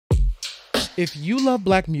If you love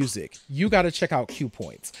black music, you got to check out Q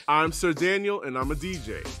Points. I'm Sir Daniel, and I'm a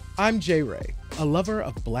DJ. I'm J. Ray, a lover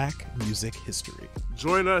of black music history.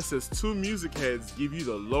 Join us as two music heads give you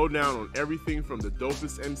the lowdown on everything from the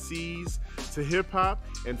dopest MCs to hip-hop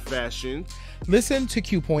and fashion. Listen to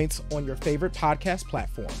Q Points on your favorite podcast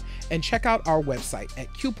platform and check out our website at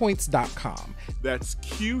qpoints.com. That's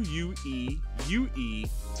QUEUE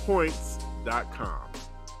points.com.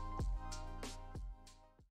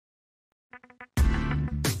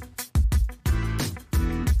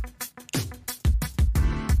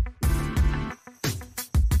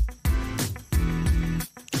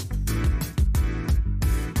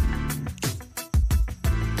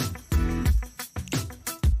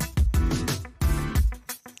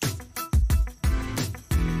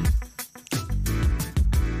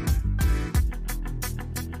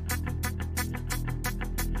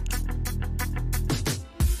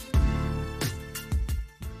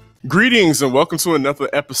 Greetings and welcome to another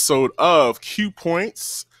episode of Q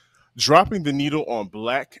Points, dropping the needle on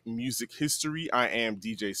black music history. I am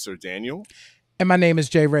DJ Sir Daniel. And my name is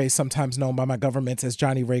J. Ray, sometimes known by my government as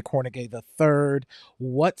Johnny Ray Cornegay III.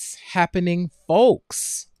 What's happening,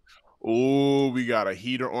 folks? Oh, we got a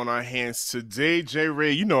heater on our hands today, J.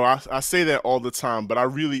 Ray. You know, I say that all the time, but I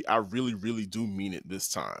really do mean it this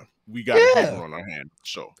time. We got a heater on our hands.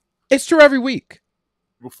 So it's true every week.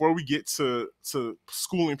 Before we get to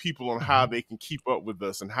schooling people on how they can keep up with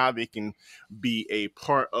us and how they can be a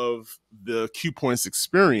part of the Q Points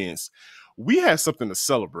experience, we have something to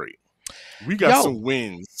celebrate. We got some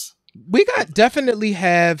wins. We definitely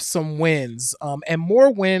have some wins, and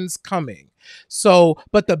more wins coming. So,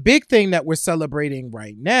 but the big thing that we're celebrating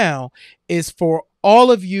right now is for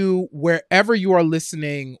all of you, wherever you are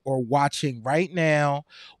listening or watching right now,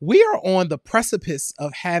 we are on the precipice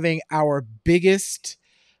of having our biggest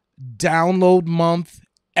download month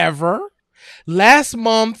ever. Last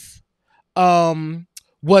month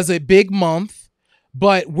was a big month,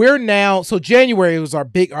 but we're now, so January was our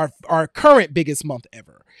current biggest month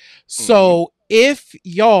ever. So if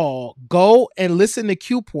y'all go and listen to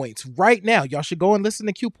Q Points right now, y'all should go and listen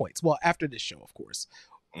to Q Points. Well, after this show, of course,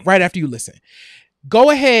 right after you listen,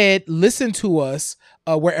 go ahead, listen to us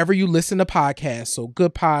wherever you listen to podcasts. So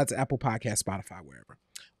Good Pods, Apple Podcasts, Spotify, wherever,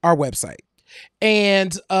 our website.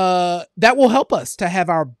 And that will help us to have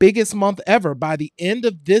our biggest month ever by the end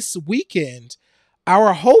of this weekend.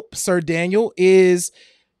 Our hope, Sir Daniel, is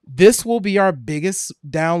this will be our biggest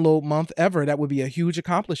download month ever. That would be a huge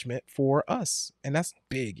accomplishment for us. And that's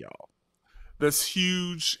big, y'all. That's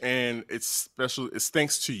huge. And it's special. It's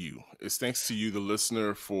thanks to you. It's thanks to you, the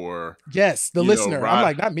listener, for... Yes, the listener. I'm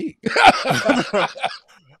like, not me.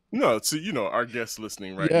 No, to, our guests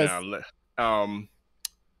listening right now.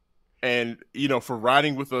 And, for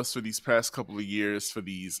riding with us for these past couple of years, for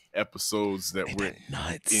these episodes that we're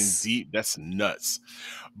in deep, that's nuts.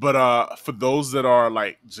 But for those that are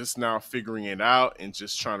like just now figuring it out and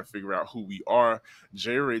just trying to figure out who we are,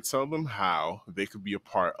 J. Ray, tell them how they could be a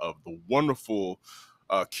part of the wonderful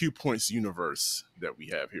Q Points universe that we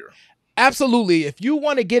have here. Absolutely. If you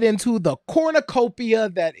want to get into the cornucopia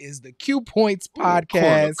that is the Q Points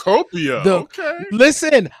podcast. Cornucopia. Okay.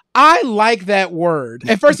 Listen, I like that word.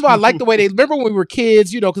 And first of all, I like the way remember when we were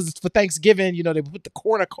kids, because it's for Thanksgiving, they put the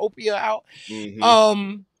cornucopia out.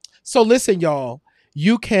 So listen, y'all,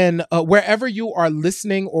 you can, wherever you are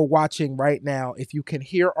listening or watching right now, if you can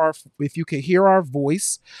hear our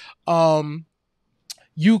voice,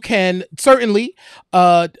 you can certainly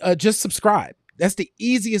just subscribe. That's the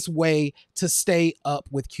easiest way to stay up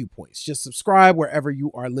with Q Points. Just subscribe wherever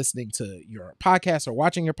you are listening to your podcast or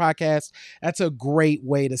watching your podcast. That's a great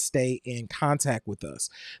way to stay in contact with us.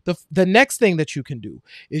 The next thing that you can do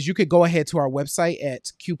is you could go ahead to our website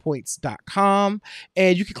at qpoints.com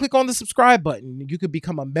and you can click on the subscribe button. You could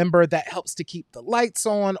become a member. That helps to keep the lights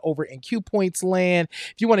on over in Q Points land.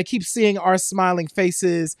 If you want to keep seeing our smiling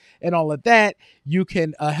faces and all of that, you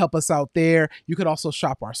can help us out there. You could also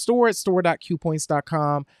shop our store at store.qpoints.com.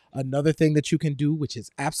 Another thing that you can do, which is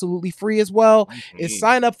absolutely free as well, is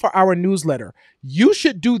sign up for our newsletter. You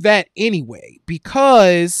should do that anyway,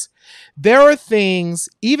 because there are things,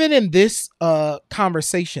 even in this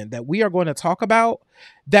conversation that we are going to talk about,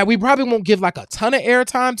 that we probably won't give like a ton of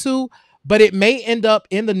airtime to, but it may end up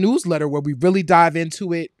in the newsletter where we really dive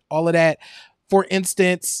into it, all of that. For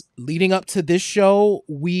instance, leading up to this show,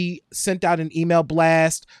 we sent out an email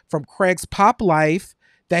blast from Craig's Pop Life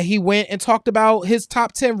that he went and talked about his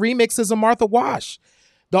top 10 remixes of Martha Wash.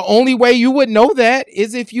 The only way you would know that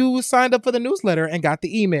is if you signed up for the newsletter and got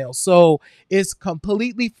the email. So it's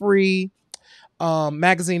completely free.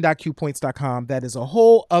 Magazine.qpoints.com. That is a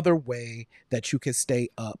whole other way that you can stay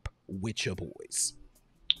up with your boys.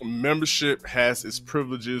 Membership has its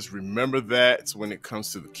privileges. Remember that when it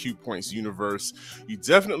comes to the Q Points universe, you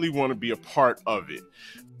definitely want to be a part of it.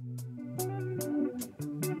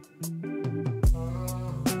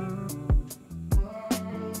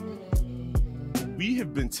 We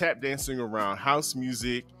have been tap dancing around house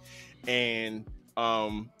music and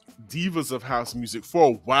divas of house music for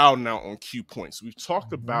a while now on Q Points. We've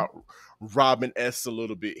talked about Robin S. a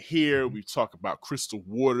little bit here. We've talked about Crystal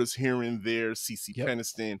Waters here and there, CeCe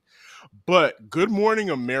Peniston. But Good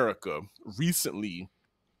Morning America recently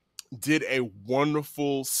did a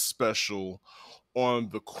wonderful special on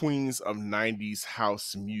the queens of 90s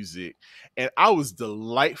house music. And I was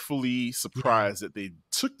delightfully surprised that they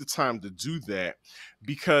took the time to do that,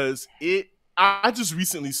 because I just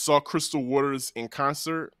recently saw Crystal Waters in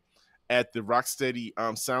concert at the Rocksteady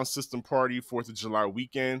Sound System party, 4th of July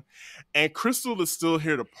weekend. And Crystal is still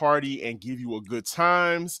here to party and give you a good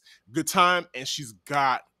time, and she's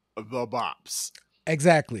got the bops.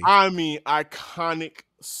 Exactly. I mean, iconic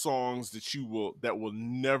songs that will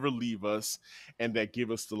never leave us and that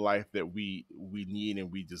give us the life that we need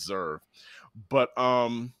and we deserve. But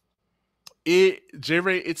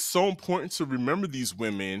J-Ray, it's so important to remember these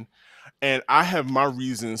women, and I have my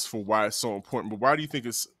reasons for why it's so important. But why do you think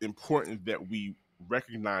it's important that we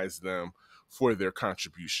recognize them for their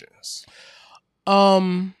contributions?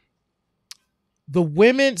 The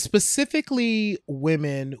women, specifically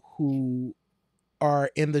women who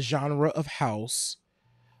are in the genre of house,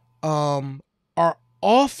 are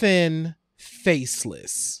often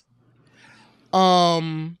faceless.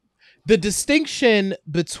 The distinction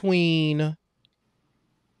between,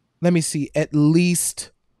 let me see, at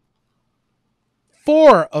least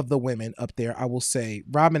 4 of the women up there, I will say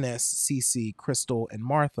Robin S., CeCe, Crystal, and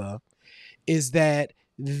Martha, is that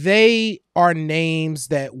they are names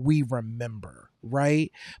that we remember,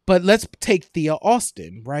 right? But let's take Thea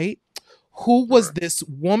Austin, right? Who was this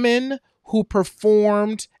woman who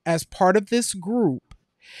performed as part of this group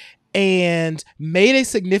and made a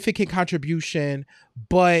significant contribution,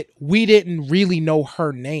 but we didn't really know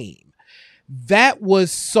her name. That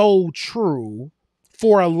was so true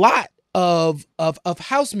for a lot of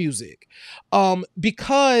house music,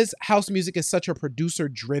 because house music is such a producer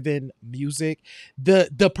driven music.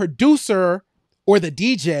 The producer or the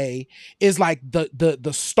DJ is like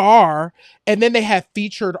the star, and then they have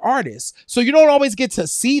featured artists, so you don't always get to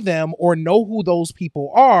see them or know who those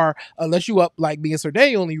people are unless you up like me and Sir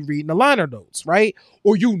Daniel only reading the liner notes, right?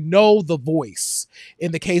 Or you know the voice.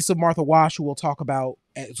 In the case of Martha Wash, who we'll talk about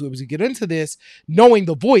as we get into this, knowing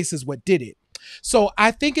the voice is what did it. So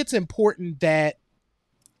I think it's important that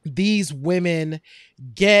these women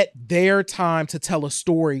get their time to tell a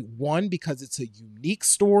story, one, because it's a unique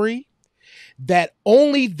story that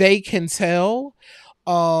only they can tell,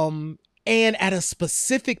 and at a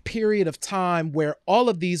specific period of time where all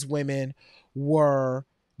of these women were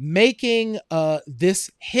making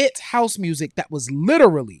this hit house music that was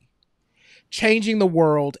literally changing the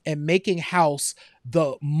world and making house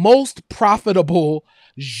the most profitable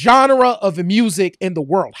genre of music in the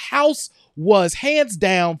world. House was hands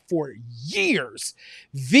down for years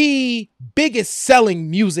the biggest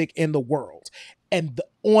selling music in the world. And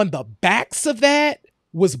on the backs of that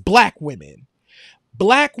was Black women.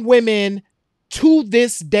 Black women to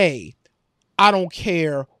this day, I don't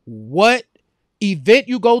care what event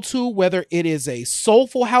you go to, whether it is a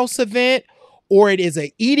soulful house event or it is an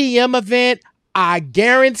EDM event, I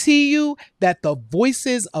guarantee you that the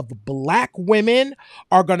voices of Black women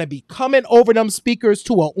are going to be coming over them speakers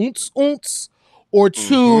to a ounce ounce or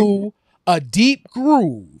to a deep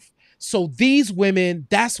groove. So these women,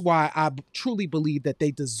 that's why I truly believe that they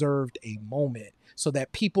deserved a moment so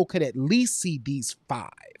that people could at least see these 5.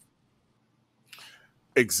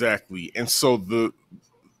 Exactly. And so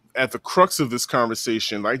at the crux of this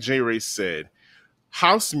conversation, like J-Ray said,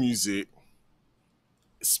 house music,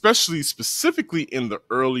 specifically in the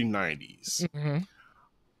early 90s,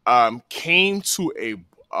 came to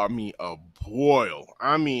a boil.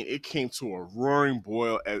 I mean, it came to a roaring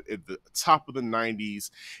boil at the top of the 90s.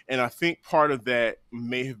 And I think part of that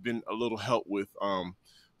may have been a little help with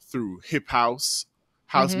through hip house.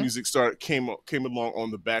 House music came along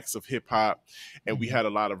on the backs of hip hop, and we had a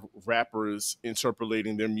lot of rappers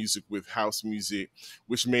interpolating their music with house music,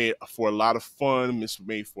 which made for a lot of fun, which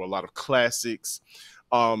made for a lot of classics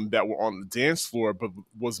that were on the dance floor, but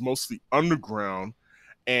was mostly underground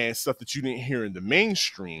and stuff that you didn't hear in the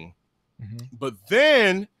mainstream. But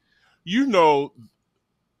then,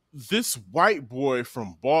 this white boy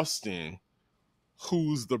from Boston,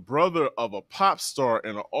 who's the brother of a pop star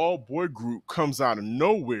in an all-boy group, comes out of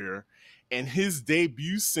nowhere and his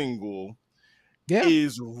debut single Yeah.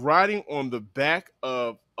 is riding on the back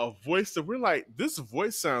of a voice that we're like, this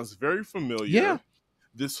voice sounds very Yeah. familiar.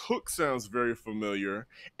 This hook sounds very familiar.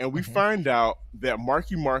 And we Mm-hmm. find out that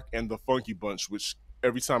Marky Mark and the Funky Bunch, which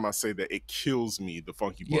every time I say that, it kills me, the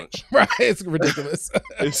Funky Yeah. Bunch. Right. It's ridiculous.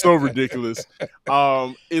 It's so ridiculous.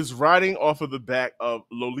 Is riding off of the back of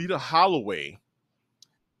Lolita Holloway,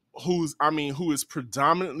 who is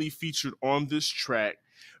predominantly featured on this track.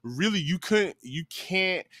 Really, you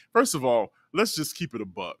can't. First of all, let's just keep it a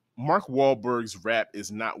buck. Mark Wahlberg's rap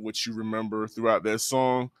is not what you remember throughout that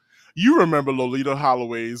song. You remember Lolita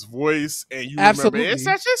Holloway's voice, and you remember it's Absolutely.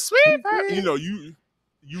 such a sweet,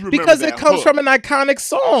 you remember Because it that comes hook. from an iconic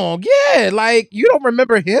song. Yeah, like you don't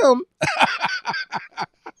remember him.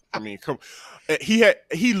 I mean, come.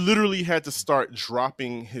 He literally had to start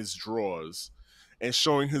dropping his drawers and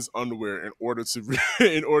showing his underwear in order to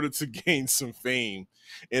in order to gain some fame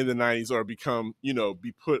in the 90s, or become,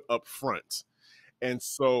 be put up front. And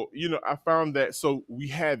so, I found that, so we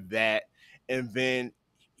had that, and then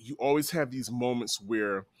you always have these moments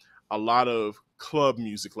where a lot of club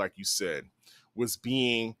music, like you said, was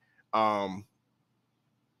being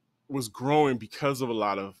was growing because of a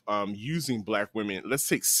lot of using Black women. Let's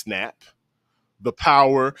take Snap, The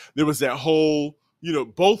Power. There was that whole,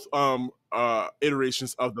 both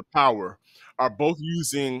iterations of The Power are both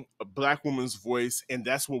using a Black woman's voice, and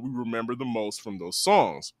that's what we remember the most from those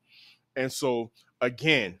songs. And so,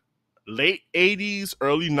 again, late 80s,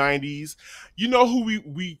 early 90s, you know who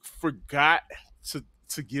we forgot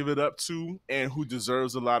to give it up to, and who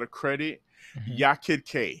deserves a lot of credit? Mm-hmm. Yakid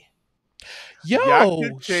K. Yo,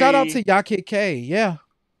 Yakid shout out K to Yakid K. Yeah.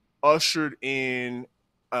 ushered in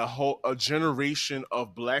a generation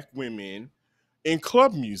of Black women in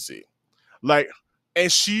club music. Like,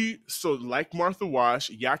 and like Martha Wash,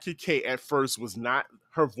 Yaki K at first was not,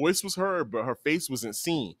 her voice was heard, but her face wasn't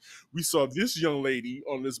seen. We saw this young lady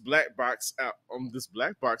on this black box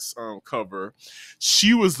cover.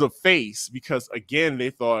 She was the face because, again,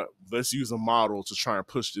 they thought, let's use a model to try and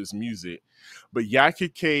push this music. But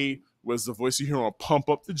Yaki K was the voice you hear on Pump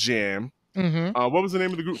Up the Jam. Mm-hmm. What was the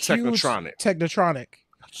name of the group? Huge Technotronic. Technotronic.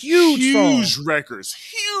 Huge song. Huge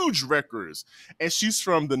records. And she's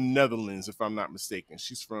from the Netherlands, if I'm not mistaken.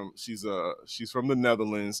 She's from the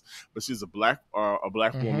Netherlands, but she's a black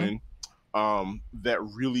woman that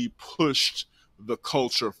really pushed the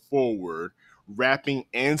culture forward, rapping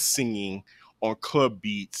and singing on club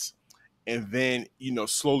beats. And then,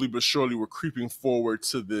 slowly but surely, we're creeping forward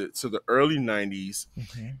to the early 90s.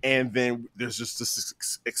 Mm-hmm. And then there's just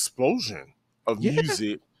this explosion of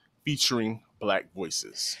music featuring Black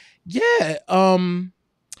voices. Yeah.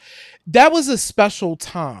 That was a special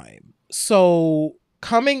time. So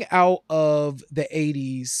coming out of the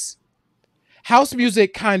 80s, house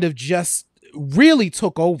music kind of just really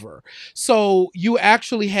took over. So you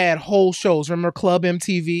actually had whole shows. Remember Club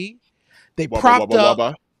MTV? They propped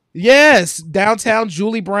up. Yes, Downtown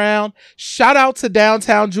Julie Brown. Shout out to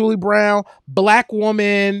Downtown Julie Brown. Black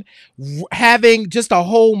woman having just a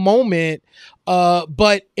whole moment,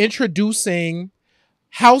 but introducing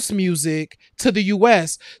house music to the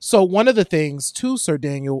US. So one of the things too, Sir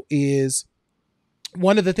Daniel, is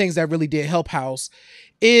one of the things that really did help house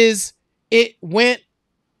is it went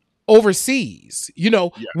overseas, yes.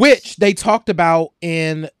 Which they talked about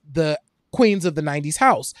in the Queens of the 90s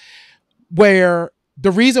house, where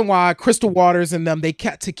the reason why Crystal Waters and them, they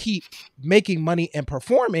kept to keep making money and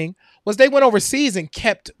performing was they went overseas and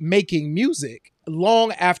kept making music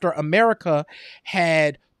long after America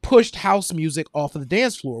had pushed house music off of the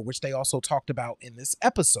dance floor, which they also talked about in this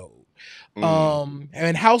episode.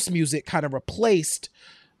 And house music kind of replaced,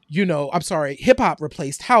 hip hop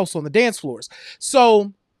replaced house on the dance floors.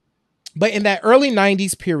 So, but in that early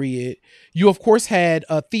 90s period, you of course had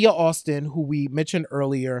Thea Austin, who we mentioned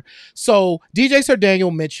earlier. So DJ Sir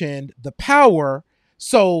Daniel mentioned The Power.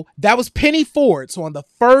 So that was Penny Ford. So on the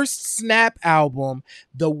first Snap album,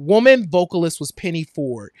 the woman vocalist was Penny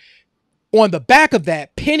Ford. On the back of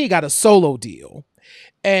that, Penny got a solo deal.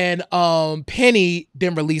 And Penny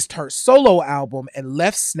then released her solo album and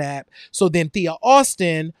left Snap. So then Thea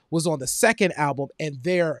Austin was on the second album, and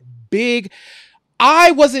they're big.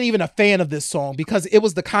 I wasn't even a fan of this song because it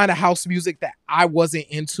was the kind of house music that I wasn't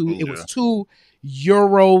into. It was too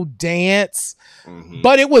Euro dance,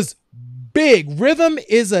 but it was big. Rhythm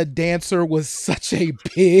is a Dancer was such a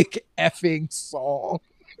big effing song.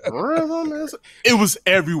 It was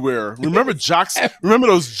everywhere. Remember Remember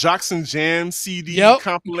those Jocks and Jam CD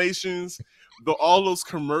compilations? All those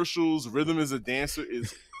commercials. Rhythm is a Dancer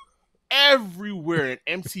is everywhere,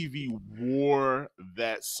 and MTV wore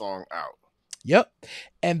that song out. Yep.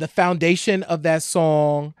 And the foundation of that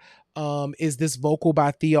song is this vocal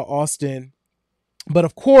by Thea Austin. But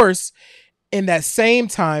of course, in that same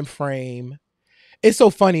time frame, it's so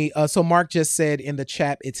funny. So Mark just said in the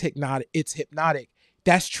chat, it's hypnotic. It's hypnotic.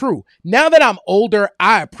 That's true. Now that I'm older,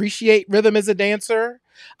 I appreciate rhythm as a dancer.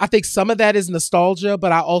 I think some of that is nostalgia,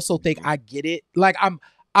 but I also think I get it. Like I'm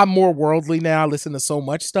more worldly now. I listen to so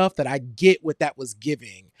much stuff that I get what that was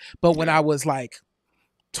giving. But when I was like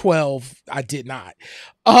 12, I did not.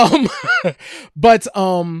 Um but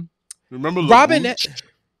remember Robin LaBouche?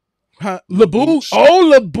 LaBouche.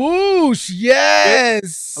 Oh, LaBouche.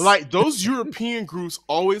 Yes. Like those European groups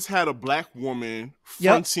always had a black woman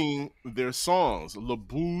fronting their songs.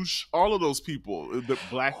 LaBouche, all of those people, the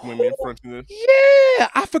black women fronting them. Yeah,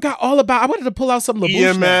 I forgot all about. I wanted to pull out some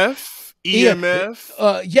LaBouche.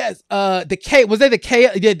 EMF. Yes. The K was they the K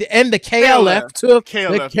and the KLF too.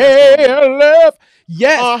 KLF. The KLF.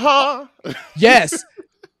 Yes. Yes.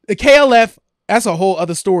 The KLF. That's a whole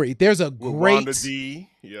other story. There's a great Wanda D.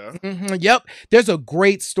 Yeah. Yep. There's a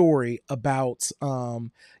great story about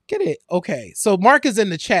get it. Okay. So Mark is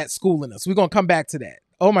in the chat schooling us. We're gonna come back to that.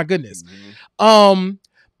 Oh my goodness.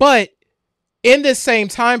 But in this same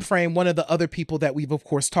time frame, one of the other people that we've of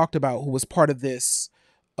course talked about who was part of this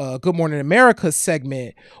Good Morning America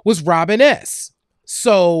segment was Robin S.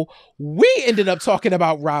 So we ended up talking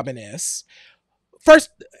about Robin S. First,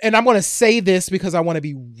 and I'm going to say this because I want to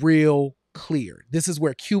be real clear. This is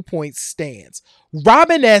where Q Point stands.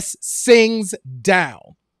 Robin S sings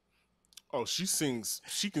down. Oh, she sings.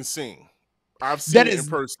 She can sing. I've seen it in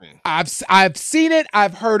person. I've seen it.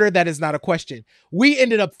 I've heard her. That is not a question. We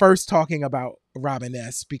ended up first talking about Robin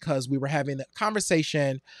S because we were having a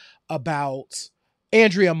conversation about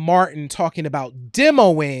Andrea Martin talking about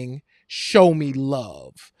demoing Show Me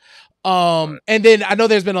Love. And then I know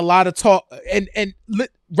there's been a lot of talk and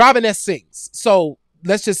Robin S sings. So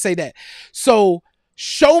let's just say that. So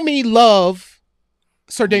Show Me Love.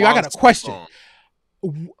 Sir Daniel, I got a question.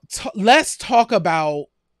 Let's talk about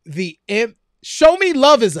the Show Me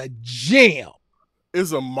Love is a jam.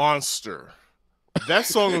 Is a monster. That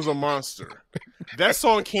song is a monster. That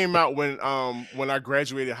song came out when I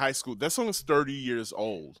graduated high school. That song is 30 years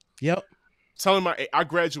old. Yep. Telling I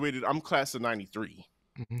graduated, I'm class of 93.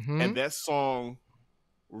 And that song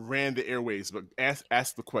ran the airways. But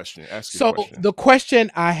ask the question. So the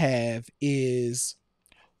question I have is,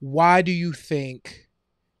 why do you think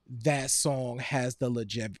that song has the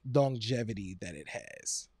longevity that it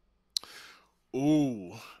has?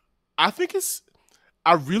 Ooh, I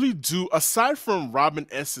really do. Aside from Robin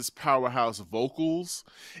S.'s powerhouse vocals,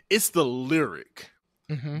 it's the lyric.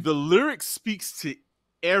 The lyric speaks to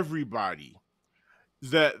everybody.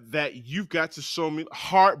 That you've got to show me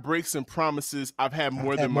heartbreaks and promises. I've had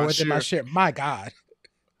more than my share. My God.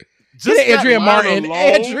 Just Andrea Martin. Alone,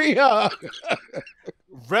 Andrea.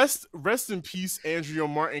 Rest in peace, Andrea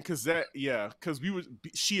Martin, because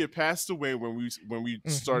she had passed away when we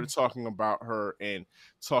started talking about her and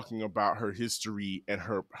talking about her history and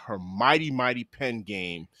her mighty pen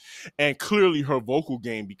game, and clearly her vocal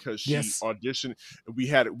game, because she auditioned.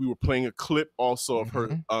 We were playing a clip also of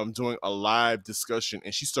her doing a live discussion,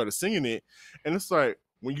 and she started singing it, and it's like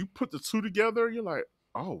when you put the two together, you're like,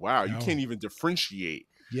 oh wow, you can't even differentiate.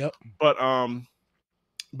 Yep. But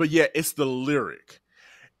yeah, it's the lyric.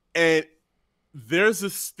 And there's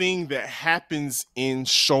this thing that happens in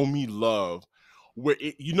Show Me Love where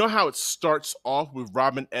you know how it starts off with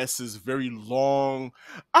Robin S.'s very long,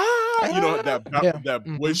 that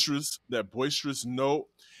boisterous note,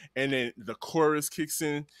 and then the chorus kicks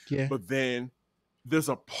in. Yeah. But then there's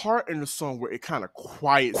a part in the song where it kind of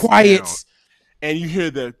quiets down, and you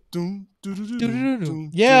hear the doom,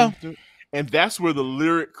 yeah. And that's where the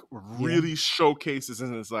lyric really showcases,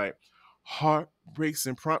 and it's like heartbreaks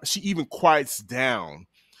and promise. She even quiets down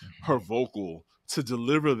her vocal to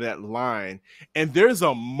deliver that line. And there's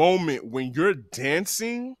a moment when you're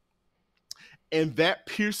dancing and that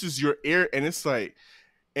pierces your ear, and it's like,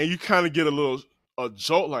 and you kind of get a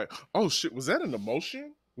jolt, like, oh shit, was that an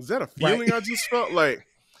emotion? Was that a feeling I just felt? Like,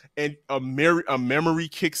 and a memory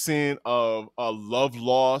kicks in of a love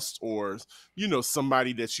lost, or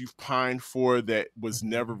somebody that you've pined for that was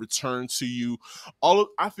never returned to you.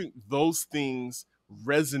 I think those things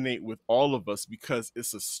resonate with all of us because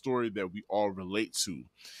it's a story that we all relate to,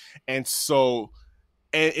 and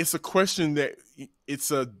it's a question that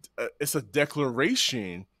it's a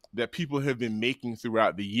declaration that people have been making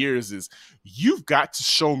throughout the years: is you've got to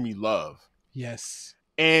show me love. Yes.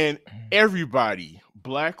 And everybody,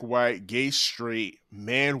 black, white, gay, straight,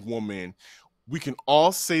 man, woman, we can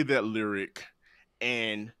all say that lyric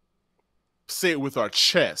and say it with our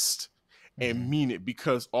chest. and Mhm. mean it,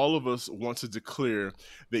 because all of us want to declare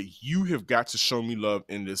that you have got to show me love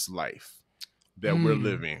in this life that we're Mm.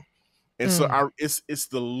 living. And so Mm. it's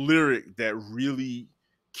the lyric that really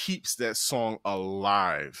keeps that song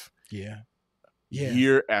alive Yeah. Yeah.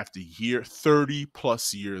 year after year, 30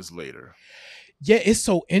 plus years later. Yeah, it's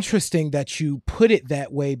so interesting that you put it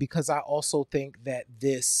that way, because I also think that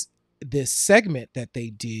this segment that they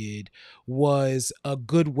did was a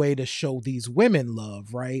good way to show these women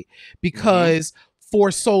love, right? Mm-hmm. Because for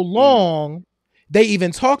so long they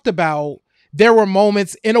even talked about, there were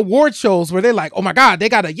moments in award shows where they're like, "Oh my god, they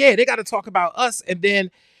got to talk about us." And then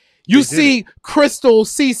you They did it. see Crystal,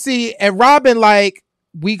 CC, and Robin like,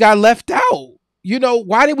 "We got left out." You know,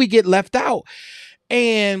 why did we get left out?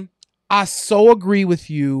 And I so agree with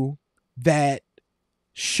you that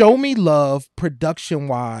Show Me Love, production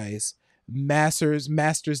wise, masters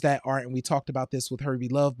that art. And we talked about this with Herbie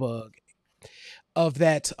Lovebug, of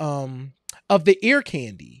that of the ear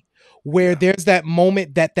candy, where Yeah. there's that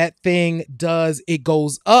moment that that thing does, it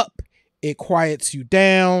goes up, it quiets you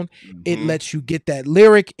down, it Mm-hmm. lets you get that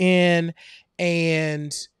lyric in,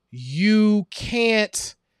 and you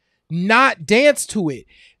can't not dance to it.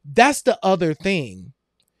 That's the other thing,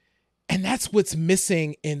 and that's what's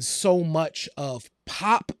missing in so much of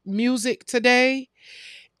pop music today,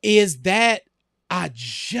 is that I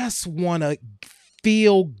just want to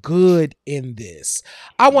feel good in this.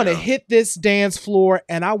 I want to Yeah. hit this dance floor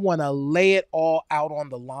and I want to lay it all out on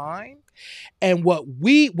the line. And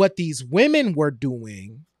what these women were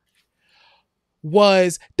doing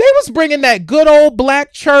was, they was bringing that good old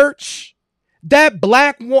black church, that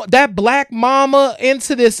black mama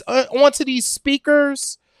into this onto these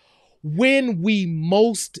speakers when we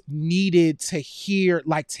most needed to hear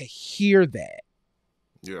that,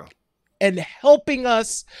 Yeah. and helping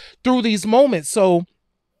us through these moments. So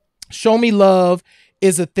Show Me Love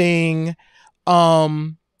is a thing.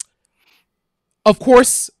 Um of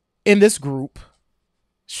course, in this group,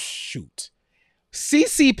 shoot,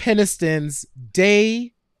 CC Peniston's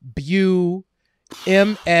debut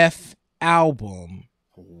MF album,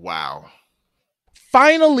 Wow.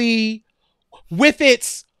 finally, with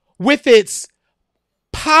its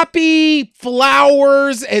poppy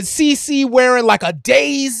flowers and CC wearing like a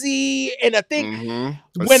daisy and a thing.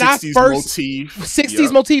 Mm-hmm. A When I 60s first motif. 60s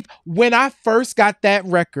Yep. motif, when I first got that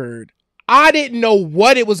record, I didn't know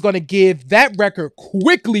what it was going to give. That record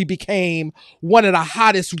quickly became one of the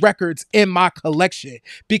hottest records in my collection,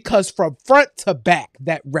 because from front to back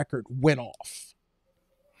that record went off.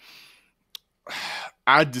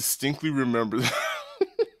 I distinctly remember that.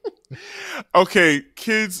 Okay,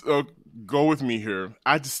 kids, go with me here.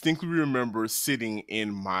 I distinctly remember sitting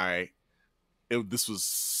in this was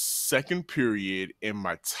second period in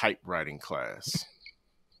my typewriting class.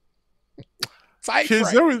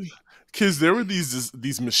 Kids, there Typewriter. were there were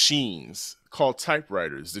these machines called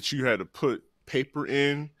typewriters that you had to put paper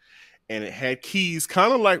in, and it had keys,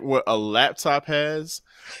 kind of like what a laptop has,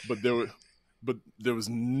 but there was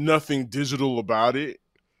nothing digital about it.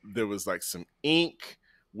 There was like some ink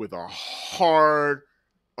with a hard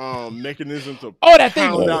mechanism to Oh, that thing.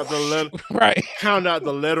 pound out the letter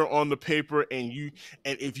Right. on the paper, and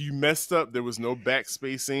if you messed up, there was no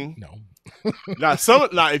backspacing. No. Now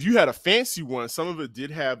if you had a fancy one, some of it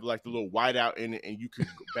did have like the little whiteout in it, and you could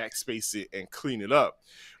backspace it and clean it up.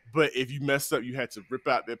 But if you messed up, you had to rip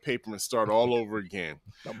out that paper and start all over again.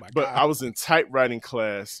 Oh my But god. I was in typewriting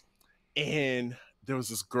class, and there was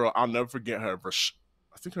this girl, I'll never forget her.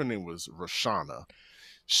 I think her name was Roshana.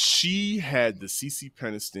 She had the CC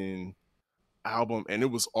Peniston album, and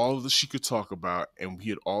it was all that she could talk about, and we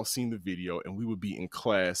had all seen the video, and we would be in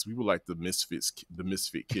class. We were like the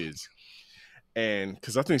misfit kids. And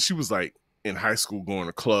because I think she was like in high school going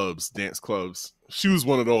to clubs, dance clubs. She was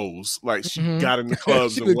one of those. Like, she got in the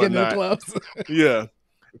clubs She and was getting in the whatnot. clubs. Yeah.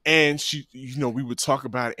 And she, we would talk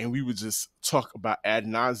about it, and we would just talk about ad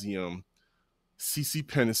nauseum CC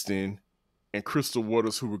Peniston and Crystal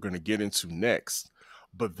Waters, who we're going to get into next.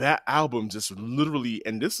 But that album just literally,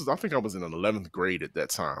 and I think I was in an 11th grade at that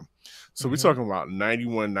time. So we're talking about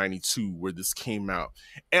 91, 92, where this came out.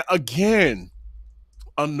 And again,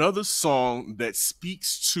 another song that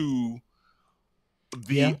speaks to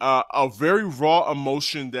Yeah. a very raw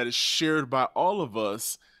emotion that is shared by all of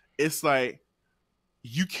us. It's like,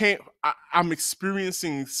 you can't, I'm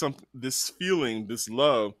experiencing this feeling, this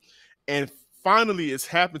love, and finally it's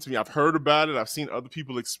happened to me. I've heard about it, I've seen other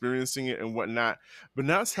people experiencing it and whatnot, but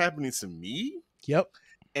now it's happening to me. Yep.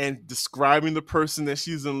 And describing the person that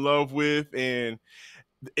she's in love with, and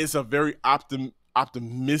it's a very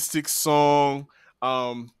optimistic song.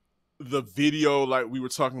 the video, like we were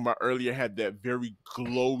talking about earlier, had that very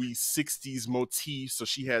glowy 60s motif. So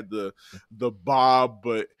she had the bob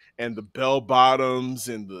and the bell bottoms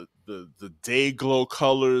and the day glow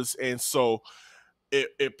colors, and so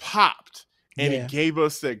it popped, and it gave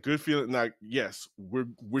us that good feeling. Like, yes, we're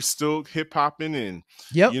still hip hopping and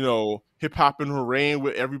hip hopping hooray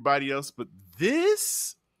with everybody else, but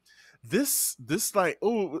this like,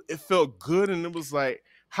 oh, it felt good, and it was like,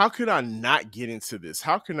 how could I not get into this?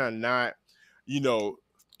 How can I not,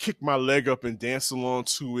 kick my leg up and dance along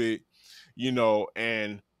to it,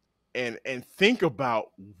 and think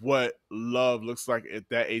about what love looks like at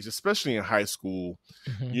that age, especially in high school.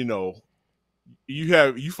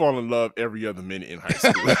 You fall in love every other minute in high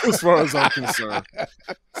school, as far as I'm concerned.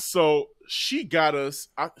 So she got us,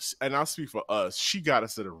 and I'll speak for us, she got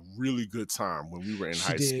us at a really good time when we were in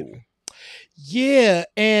high school. Yeah,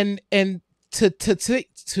 and to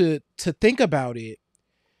think about it,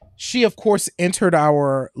 she of course entered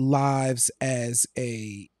our lives as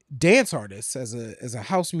a dance artist, as a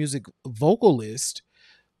house music vocalist.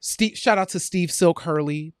 Shout out to Steve Silk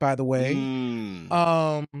Hurley, by the way.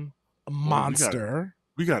 Monster.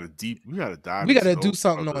 We gotta dive. We gotta do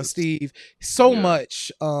something on Steve.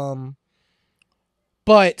 Much.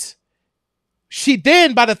 But she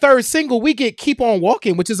then, by the third single, we get Keep On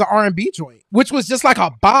Walking, which is an R&B joint, which was just like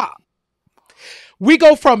a bop. We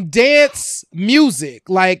go from dance music,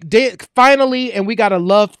 like finally, and we got a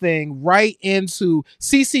love thing, right into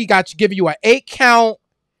CeCe giving you an 8 count.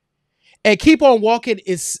 And Keep On Walking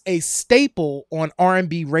is a staple on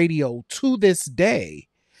R&B radio to this day.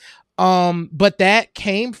 But that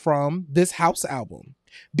came from this house album,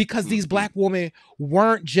 because these black women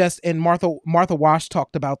weren't just, and Martha Wash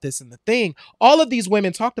talked about this in The Thing. All of these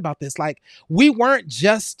women talked about this. Like, we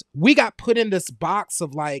got put in this box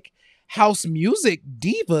of like house music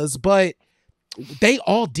divas, but they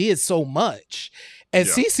all did so much. And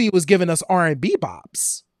CeCe was giving us R&B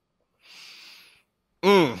bops.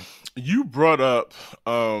 You brought up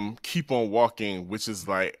Keep On Walking, which is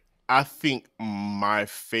like, I think, my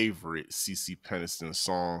favorite CeCe Peniston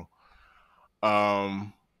song.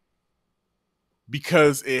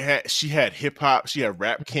 Because she had hip hop, she had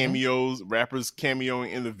rap cameos, rappers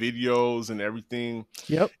cameoing in the videos and everything.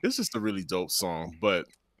 Yep. It's just a really dope song. But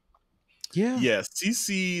yeah,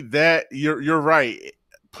 CeCe, that you're right.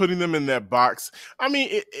 Putting them in that box, I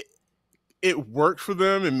mean, it worked for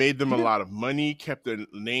them. It made them a lot of money, kept their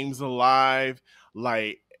names alive.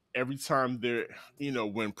 Like, every time they're,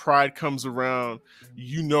 when Pride comes around,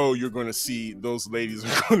 you're going to see those ladies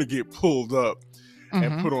are going to get pulled up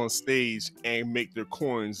and put on stage and make their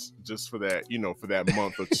coins just for that, for that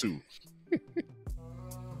month or two.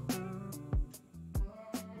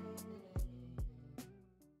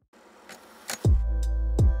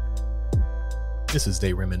 This is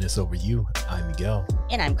They Reminisce Over You. I'm Miguel.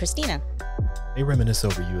 And I'm Christina. They Reminisce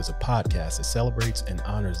Over You is a podcast that celebrates and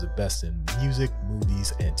honors the best in music,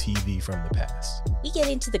 movies, and TV from the past. We get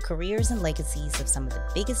into the careers and legacies of some of the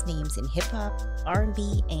biggest names in hip-hop,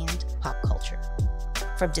 R&B, and pop culture.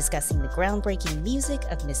 From discussing the groundbreaking music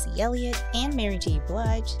of Missy Elliott and Mary J.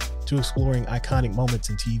 Blige, to exploring iconic moments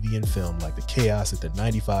in TV and film like the chaos at the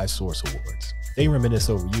 95 Source Awards. They Reminisce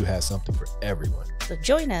Over You has something for everyone. So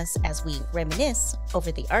join us as we reminisce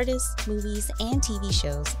over the artists, movies, and TV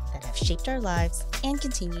shows that have shaped our lives and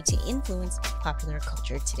continue to influence popular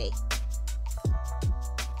culture today.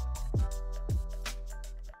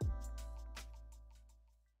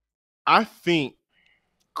 I think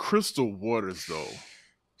Crystal Waters, though.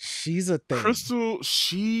 She's a thing. Crystal,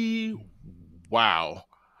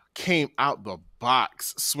 came out the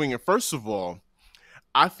box swinging. First of all,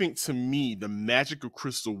 I think, to me, the magic of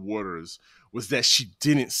Crystal Waters was that she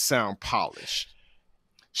didn't sound polished.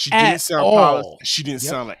 She didn't sound polished. She didn't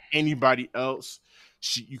sound like anybody else.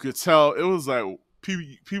 You could tell it was like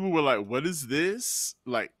people were like, "What is this?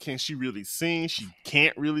 Like, can she really sing? She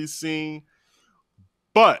can't really sing."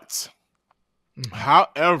 But,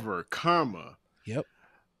 however,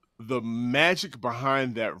 the magic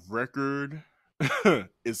behind that record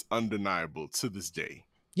is undeniable to this day.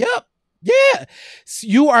 Yep. Yeah,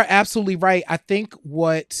 you are absolutely right. I think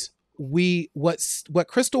what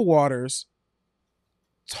Crystal Waters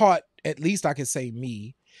taught, at least I can say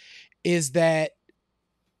me, is that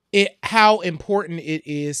how important it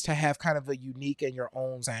is to have kind of a unique and your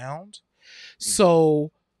own sound.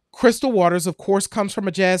 So Crystal Waters, of course, comes from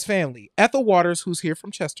a jazz family. Ethel Waters, who's here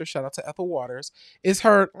from Chester, shout out to Ethel Waters, is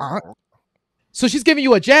her aunt. So she's giving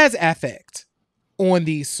you a jazz affect on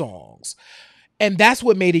these songs. And that's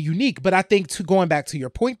what made it unique. But I think, going back to your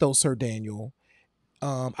point, though, Sir Daniel,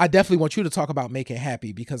 I definitely want you to talk about Make It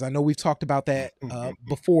Happy, because I know we've talked about that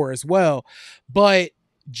before as well. But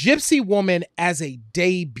Gypsy Woman as a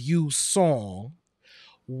debut song,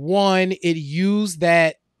 one, it used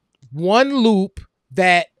that one loop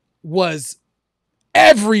that was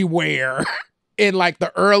everywhere in like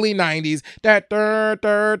the early 90s. That there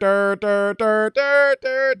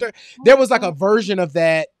was like a version of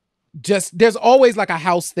that. Just there's always like a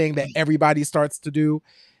house thing that everybody starts to do.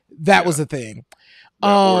 That was a thing.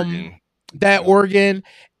 That organ.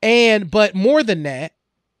 But more than that,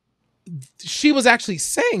 she was actually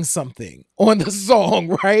saying something on the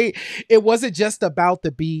song, right? It wasn't just about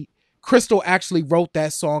the beat. Crystal actually wrote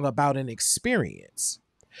that song about an experience.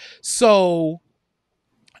 So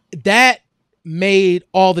that made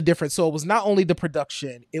all the difference. So it was not only the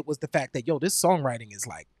production, it was the fact that, this songwriting is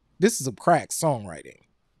like, this is a crack songwriting.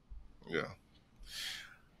 Yeah.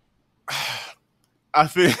 I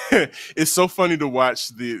think it's so funny to watch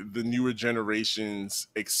the newer generations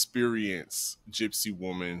experience Gypsy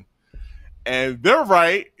Woman, and they're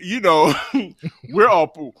right. We're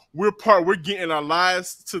getting our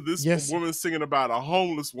lives to this woman singing about a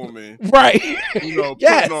homeless woman, right? Putting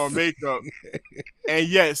on makeup, and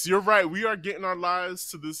yes, you're right. We are getting our lives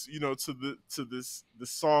to this, to this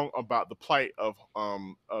song about the plight of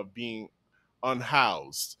being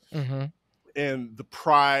unhoused. Mm-hmm. And the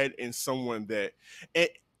pride in someone that,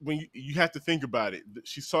 when you have to think about it,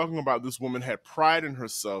 she's talking about this woman had pride in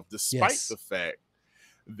herself despite the fact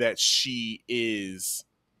that she is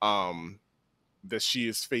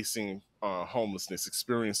facing homelessness,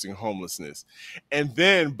 experiencing homelessness. And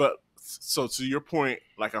then, so to your point,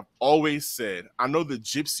 like I've always said, I know that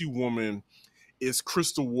Gypsy Woman is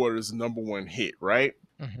Crystal Waters' #1 hit, right?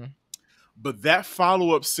 Mm-hmm. But that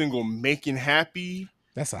follow-up single, Making Happy,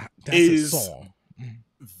 that's a song.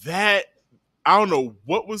 That, I don't know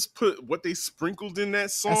what they sprinkled in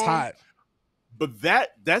that song. That's hot. But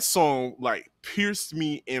that song like pierced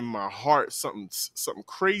me in my heart, something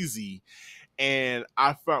crazy. And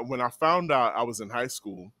when I found out, I was in high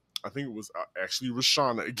school. I think it was actually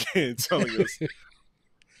Rashana again telling us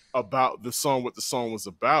about the song, what the song was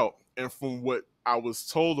about. And from what I was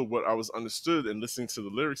told or what I was understood and listening to the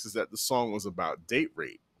lyrics is that the song was about date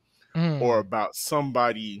rape. Or about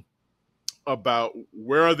somebody, about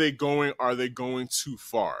where are they going? Are they going too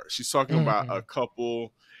far? She's talking about a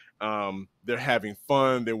couple. They're having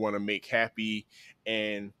fun. They want to make happy.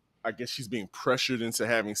 And I guess she's being pressured into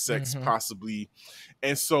having sex, possibly.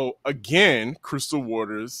 And so, again, Crystal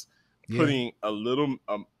Waters putting a little,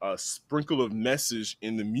 a sprinkle of message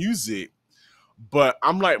in the music. But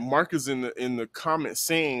I'm like Marcus in the comments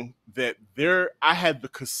saying that I had the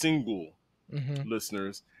single,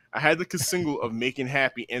 listeners. I had the single of Making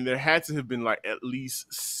Happy, and there had to have been like at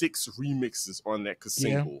least 6 remixes on that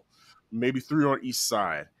single, maybe 3 on each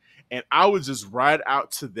side. And I would just ride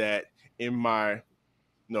out to that in my,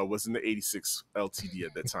 no, it wasn't the 86 LTD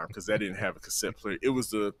at that time because that didn't have a cassette player. It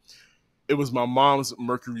was my mom's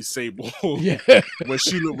Mercury Sable when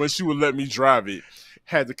she would let me drive it,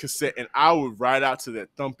 had the cassette, and I would ride out to that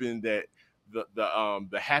thumping, that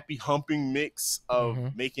the happy humping mix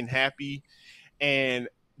of Making Happy, and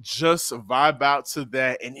just vibe out to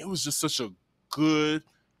that. And it was just such a good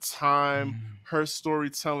time, her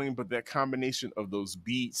storytelling, but that combination of those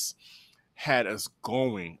beats had us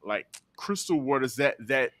going. Like Crystal Waters,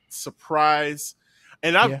 that Surprise,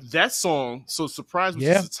 and that song, so Surprise, which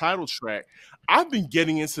is the title track, I've been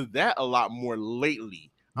getting into that a lot more lately.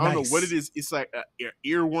 I don't know what it is. It's like an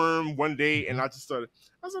earworm one day, and I was like,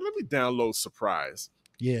 let me download Surprise.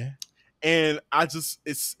 Yeah. And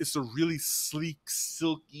it's a really sleek,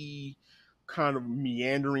 silky, kind of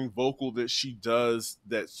meandering vocal that she does.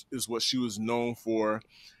 That is what she was known for.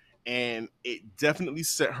 And it definitely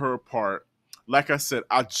set her apart. Like I said,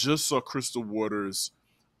 I just saw Crystal Waters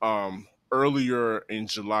earlier in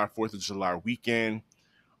July, 4th of July weekend.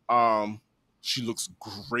 She looks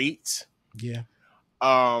great. Yeah.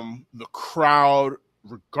 The crowd,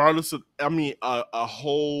 regardless of, a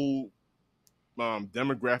whole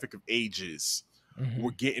demographic of ages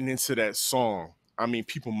were getting into that song. I mean,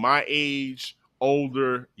 people my age,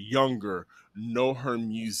 older, younger, know her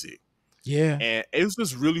music. Yeah. And it was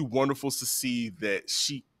just really wonderful to see that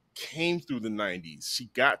she came through the 90s. She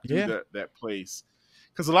got through that place.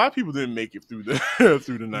 Because a lot of people didn't make it through the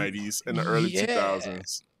through the 90s and the early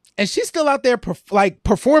 2000s. And she's still out there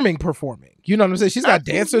performing. You know what I'm saying? She's got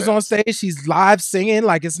dancers on stage. She's live singing.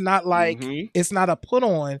 Like, it's not like it's not a put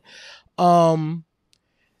on.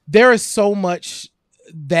 There is so much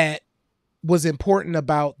that was important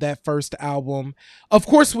about that first album. Of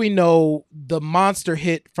course, we know the monster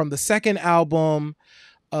hit from the second album,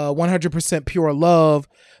 100% Pure Love.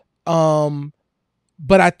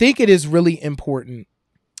 But I think it is really important.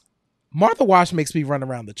 Martha Wash makes me run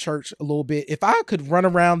around the church a little bit. If I could run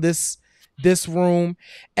around this room,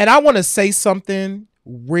 and I want to say something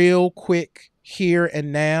real quick here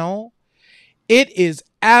and now, it is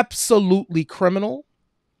absolutely criminal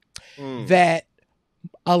that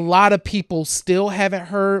a lot of people still haven't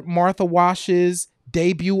heard Martha Wash's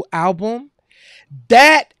debut album.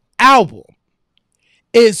 That album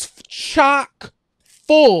is chock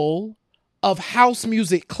full of house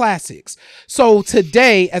music classics. So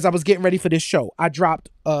today, as I was getting ready for this show, I dropped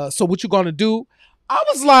So What You Gonna Do? I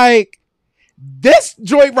was like, this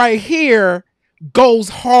joint right here goes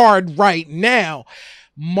hard right now.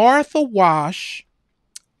 Martha Wash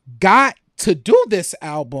got to do this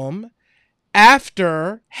album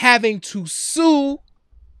after having to sue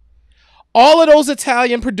all of those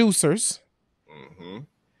Italian producers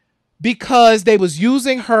because they was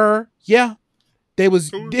using her. Yeah.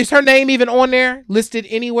 Is her name even on there, listed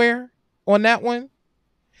anywhere on that one?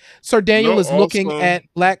 Sir Daniel is looking at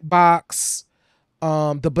Black Box,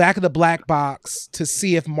 the back of the Black Box, to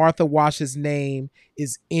see if Martha Wash's name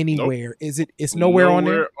is anywhere. Nope. It's nowhere on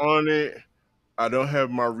there? On it. I don't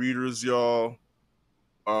have my readers, y'all.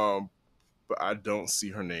 But I don't see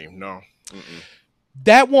her name. No.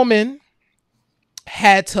 That woman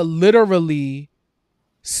had to literally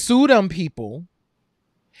sue them people.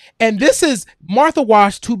 And this is Martha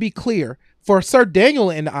Wash, to be clear, for Sir Daniel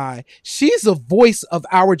and I, she's the voice of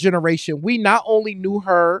our generation. We not only knew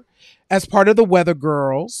her as part of the Weather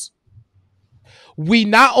Girls, we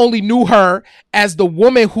not only knew her as the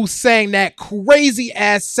woman who sang that crazy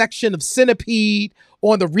ass section of Centipede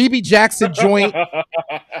on the Rebe Jackson joint.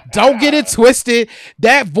 Don't get it twisted.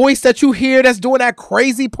 That voice that you hear that's doing that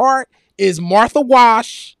crazy part is Martha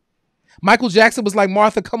Wash. Michael Jackson was like,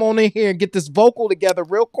 Martha, come on in here and get this vocal together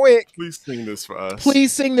real quick. Please sing this for us.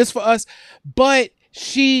 Please sing this for us. But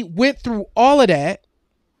she went through all of that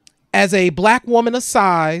as a black woman of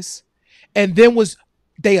size, and then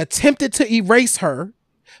they attempted to erase her,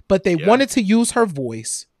 but they wanted to use her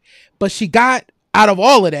voice. But she got out of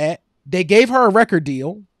all of that. They gave her a record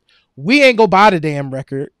deal. We ain't gonna buy the damn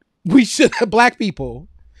record. We should have, black people.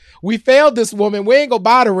 We failed this woman. We ain't gonna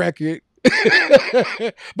buy the record.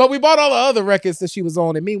 But we bought all the other records that she was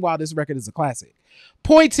on, and meanwhile this record is a classic.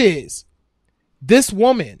 Point is, this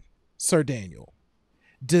woman, Sir Daniel,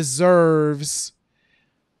 deserves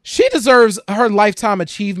her Lifetime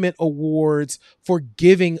Achievement Awards for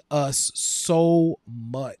giving us so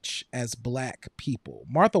much as black people.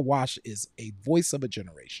 Martha Wash is a voice of a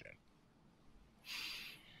generation.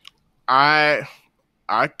 I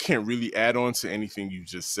can't really add on to anything you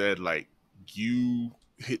just said. Like, you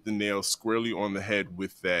hit the nail squarely on the head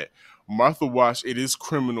with that. Martha Wash, it is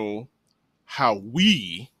criminal how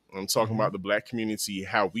I'm talking about the black community,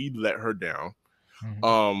 how we let her down.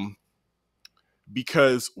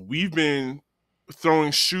 Because we've been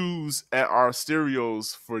throwing shoes at our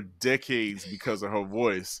stereos for decades because of her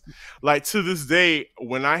voice. Like, to this day,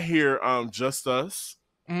 when I hear Just Us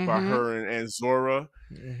by her and Zora,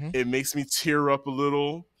 it makes me tear up a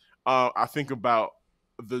little. I think about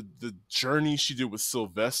the journey she did with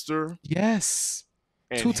Sylvester. Yes.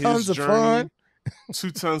 2 tons of fun.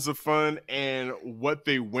 2 tons of fun and what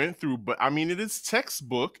they went through. But I mean, it is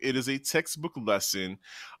textbook. It is a textbook lesson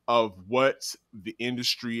of what the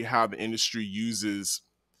industry, how the industry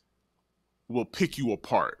will pick you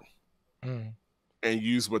apart and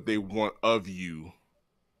use what they want of you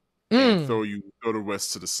and throw the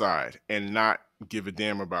rest to the side and not give a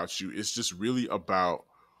damn about you. It's just really about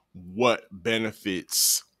what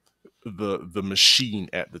benefits the machine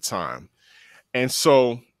at the time. And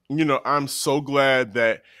so, you know, I'm so glad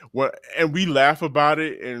that and we laugh about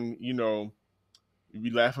it, and you know, we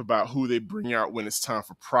laugh about who they bring out when it's time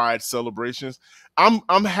for Pride celebrations.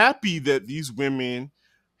 I'm happy that these women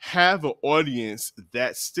have an audience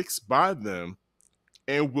that sticks by them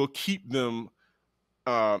and will keep them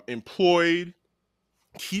employed,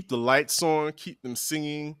 keep the lights on, keep them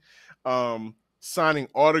singing, signing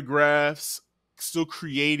autographs, still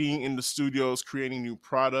creating in the studios, creating new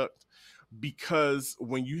product. Because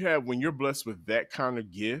when you're blessed with that kind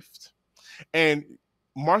of gift, and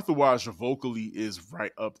Martha Wash vocally is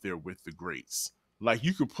right up there with the greats. Like,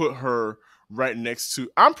 you could put her right next to,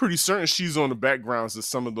 I'm pretty certain she's on the backgrounds of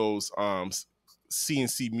some of those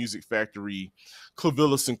CNC Music Factory,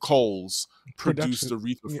 Clavillis and Coles produced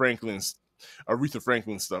Aretha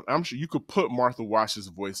Franklin stuff. I'm sure you could put Martha Wash's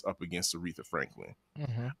voice up against Aretha Franklin.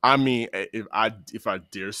 I mean, if I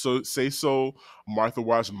dare say so, Martha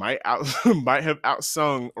Wash might have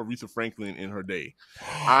outsung Aretha Franklin in her day.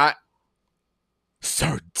 I,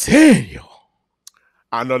 Sir Daniel.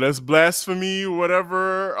 I know that's blasphemy,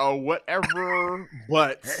 whatever,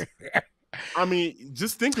 but I mean,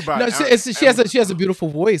 just think about it. She has a beautiful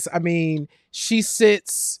voice. I mean, she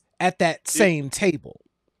sits at that same table.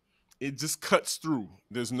 It just cuts through.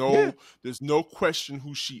 There's no question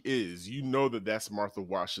who she is. You know that's Martha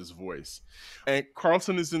Wash's voice. And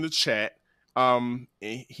Carlton is in the chat.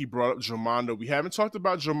 He brought up Jomanda. We haven't talked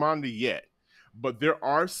about Jomanda yet, but there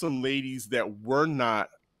are some ladies that were not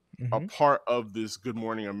a part of this Good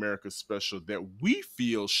Morning America special that we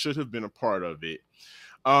feel should have been a part of it.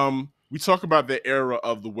 We talk about the era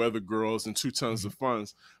of the Weather Girls and 2 Tons of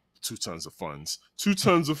Funds. 2 Tons of Funds. 2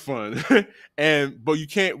 Tons of Fun. But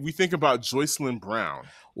we think about Joycelyn Brown.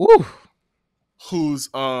 Ooh. Who's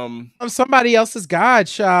I'm somebody else's god,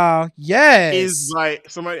 child. Yes. Is like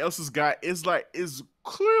somebody else's guy is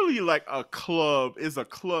clearly like a club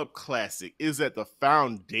classic, is at the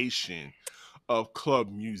foundation of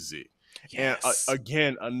club music. Yes. And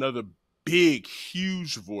again, another big,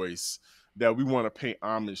 huge voice that we want to pay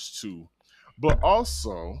homage to. But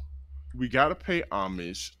also, we got to pay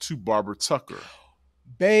homage to Barbara Tucker.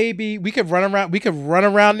 Baby, we could run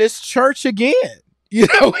around this church again. You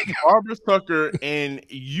know, Barbara Tucker, and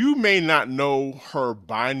you may not know her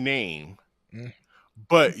by name,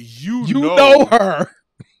 but you know her.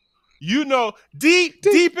 You know, deep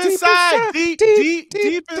inside.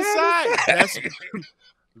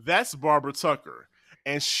 That's Barbara Tucker.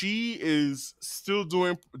 And she is still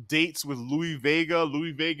doing dates with Louis Vega.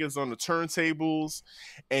 Louis Vega's on the turntables,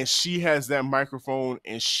 and she has that microphone,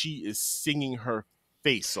 and she is singing her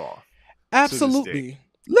face off. Absolutely.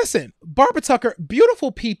 Listen, Barbara Tucker,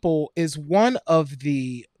 Beautiful People is one of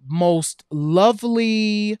the most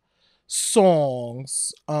lovely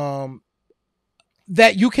songs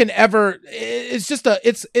that you can ever. It's just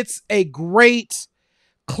it's a great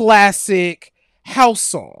classic house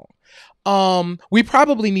song. We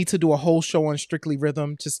probably need to do a whole show on Strictly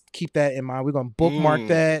Rhythm. Just keep that in mind. We're going to bookmark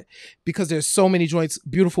that because there's so many joints.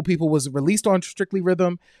 Beautiful People was released on Strictly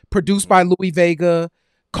Rhythm, produced by Louis Vega,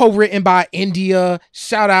 co-written by India.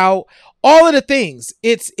 Shout out. All of the things.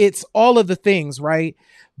 It's all of the things, right?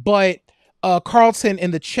 But Carlton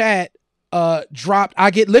in the chat dropped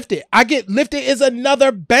I Get Lifted. I Get Lifted is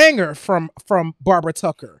another banger from Barbara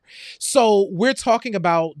Tucker. So we're talking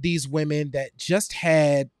about these women that just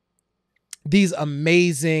had these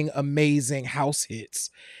amazing house hits.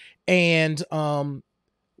 And going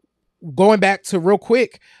back to real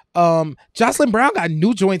quick, Jocelyn Brown got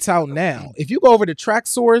new joints out now. If you go over to Track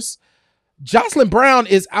Source, Jocelyn Brown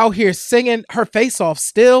is out here singing her face off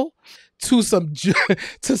still to some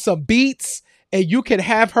beats, and you can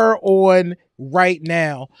have her on right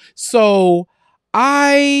now. So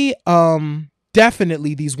I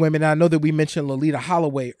definitely, these women, I know that we mentioned Lolita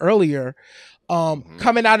Holloway earlier,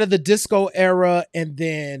 coming out of the disco era and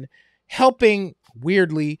then helping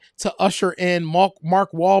weirdly to usher in Mark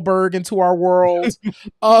Wahlberg into our world. It's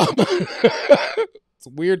a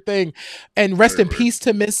weird thing. And rest in peace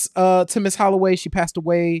to Miss Holloway. She passed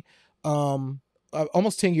away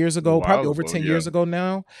almost 10 years ago, probably over 10 years ago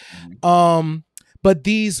now. But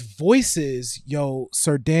these voices,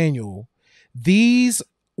 Sir Daniel,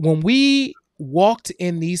 when we walked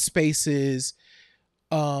in these spaces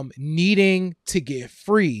needing to get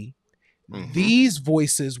free, these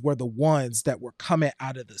voices were the ones that were coming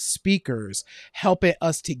out of the speakers, helping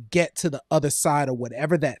us to get to the other side of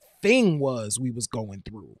whatever that thing was we was going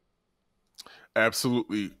through.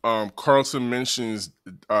 Absolutely. Carlton mentions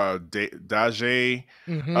Dajae,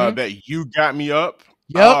 that You Got Me Up.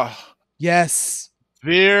 Yep. Yes.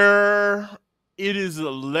 It is a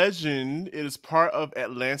legend. It is part of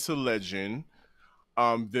Atlanta legend.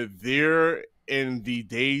 That there in the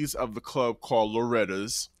days of the club called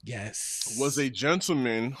Loretta's, yes, was a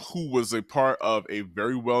gentleman who was a part of a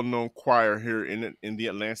very well-known choir here in the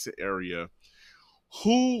Atlanta area,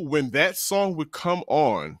 who, when that song would come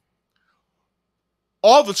on,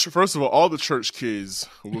 first of all, all the church kids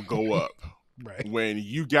would go up. Right. When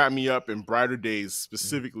You Got Me Up and Brighter Days,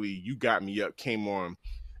 specifically You Got Me Up, came on,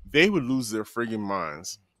 they would lose their friggin'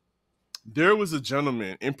 minds. There was a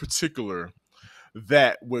gentleman in particular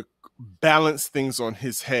that would balance things on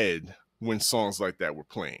his head when songs like that were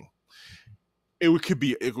playing. It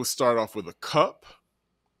would start off with a cup,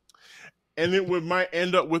 and it might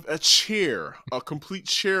end up with a chair, a complete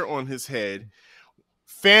chair on his head,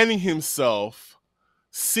 fanning himself,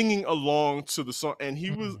 singing along to the song, and he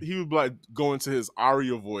would like go into his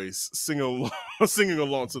aria voice, singing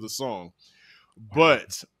along to the song.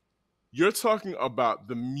 But you're talking about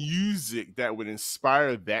the music that would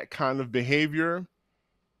inspire that kind of behavior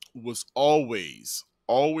was always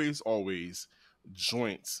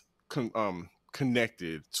joints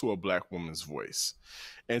connected to a Black woman's voice.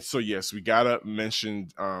 And so, yes, we gotta mention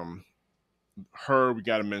her. We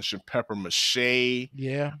gotta mention Pepper Mache.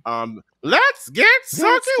 Yeah. Let's get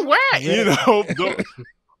something wet. You know,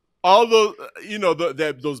 all those, you know,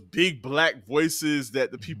 those big Black voices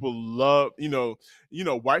that the people love. You know,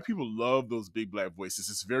 white people love those big Black voices.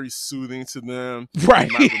 It's very soothing to them. Right.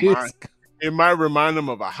 It might remind them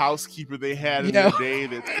of a housekeeper they had in their day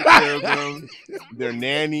that took care of them, their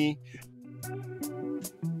nanny.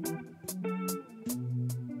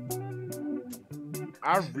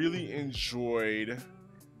 I really enjoyed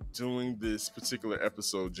doing this particular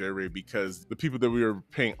episode, J-Ray, because the people that we were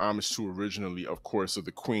paying homage to originally, of course, are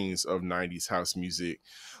the queens of 90s house music.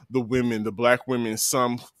 The women, the Black women,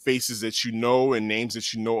 some faces that you know and names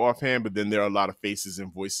that you know offhand, but then there are a lot of faces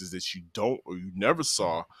and voices that you don't or you never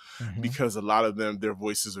saw, because a lot of them, their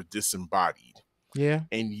voices are disembodied. Yeah.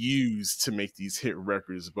 And used to make these hit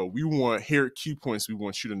records. But we want, here at Q Points, we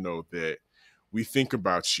want you to know that we think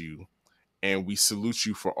about you and we salute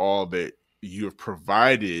you for all that you have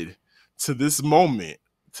provided to this moment,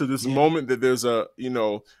 moment that there's a, you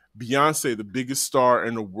know, Beyonce, the biggest star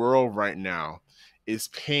in the world right now, is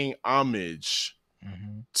paying homage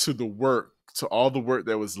to the work, to all the work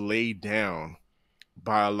that was laid down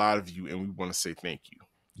by a lot of you. And we want to say thank you.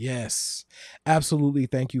 Yes, absolutely.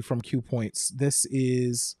 Thank you from Q Points. This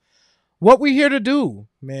is what we're here to do,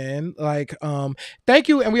 man. Like, thank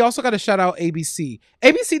you. And we also got to shout out ABC.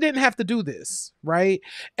 ABC didn't have to do this, right?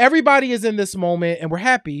 Everybody is in this moment and we're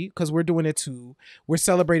happy because we're doing it too. We're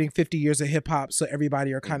celebrating 50 years of hip hop. So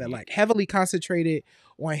everybody are kind of like heavily concentrated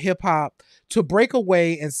on hip hop to break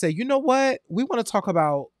away and say, you know what? We want to talk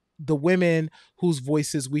about the women whose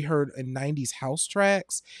voices we heard in 90s house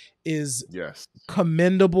tracks is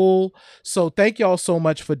commendable. So thank y'all so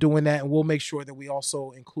much for doing that. And we'll make sure that we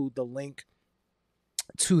also include the link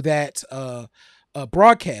to that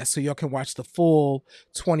broadcast so y'all can watch the full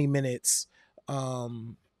 20 minutes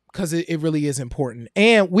because it really is important.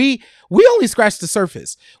 And we only scratched the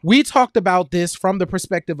surface. We talked about this from the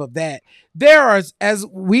perspective of that. There's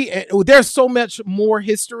so much more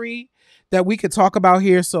history that we could talk about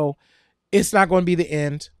here. So it's not going to be the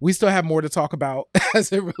end. We still have more to talk about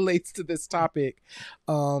as it relates to this topic.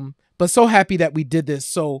 But so happy that we did this.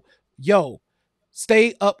 So,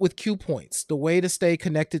 stay up with Q Points. The way to stay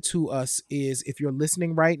connected to us is, if you're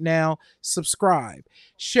listening right now, subscribe.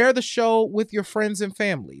 Share the show with your friends and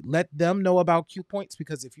family. Let them know about Q Points,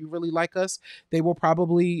 because if you really like us, they will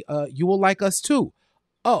probably, you will like us too.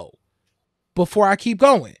 Oh, before I keep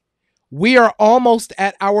going, we are almost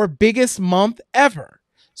at our biggest month ever.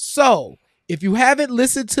 So if you haven't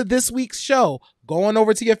listened to this week's show, go on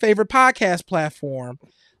over to your favorite podcast platform.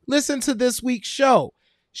 Listen to this week's show.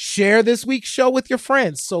 Share this week's show with your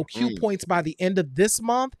friends. So Q Points by the end of this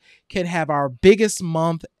month can have our biggest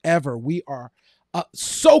month ever. We are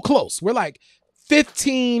so close. We're like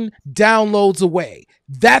 15 downloads away.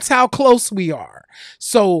 That's how close we are.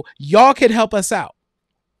 So y'all can help us out.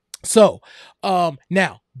 So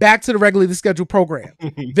now back to the regularly scheduled program.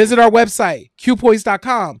 Visit our website,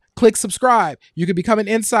 qpoints.com. Click subscribe. You can become an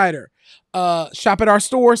insider. Shop at our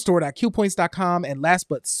store, store.qpoints.com. And last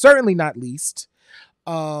but certainly not least,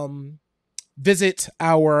 visit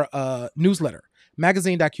our newsletter,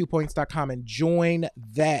 magazine.qpoints.com, and join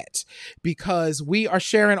that, because we are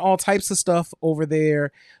sharing all types of stuff over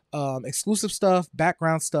there. Exclusive stuff,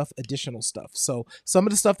 background stuff, additional stuff. So some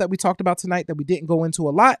of the stuff that we talked about tonight that we didn't go into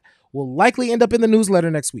a lot will likely end up in the newsletter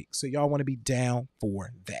next week. So y'all want to be down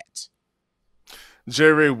for that.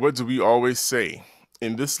 J-Ray, what do we always say?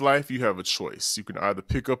 In this life, you have a choice. You can either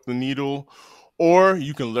pick up the needle or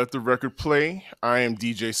you can let the record play. I am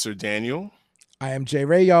DJ Sir Daniel. I am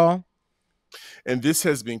J-Ray, y'all. And this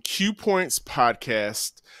has been Q Points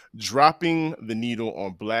Podcast, dropping the needle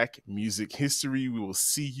on Black music history. We will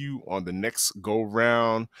see you on the next go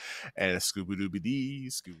round. And Scooby-Dooby-Dee,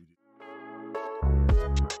 Scooby-Doo.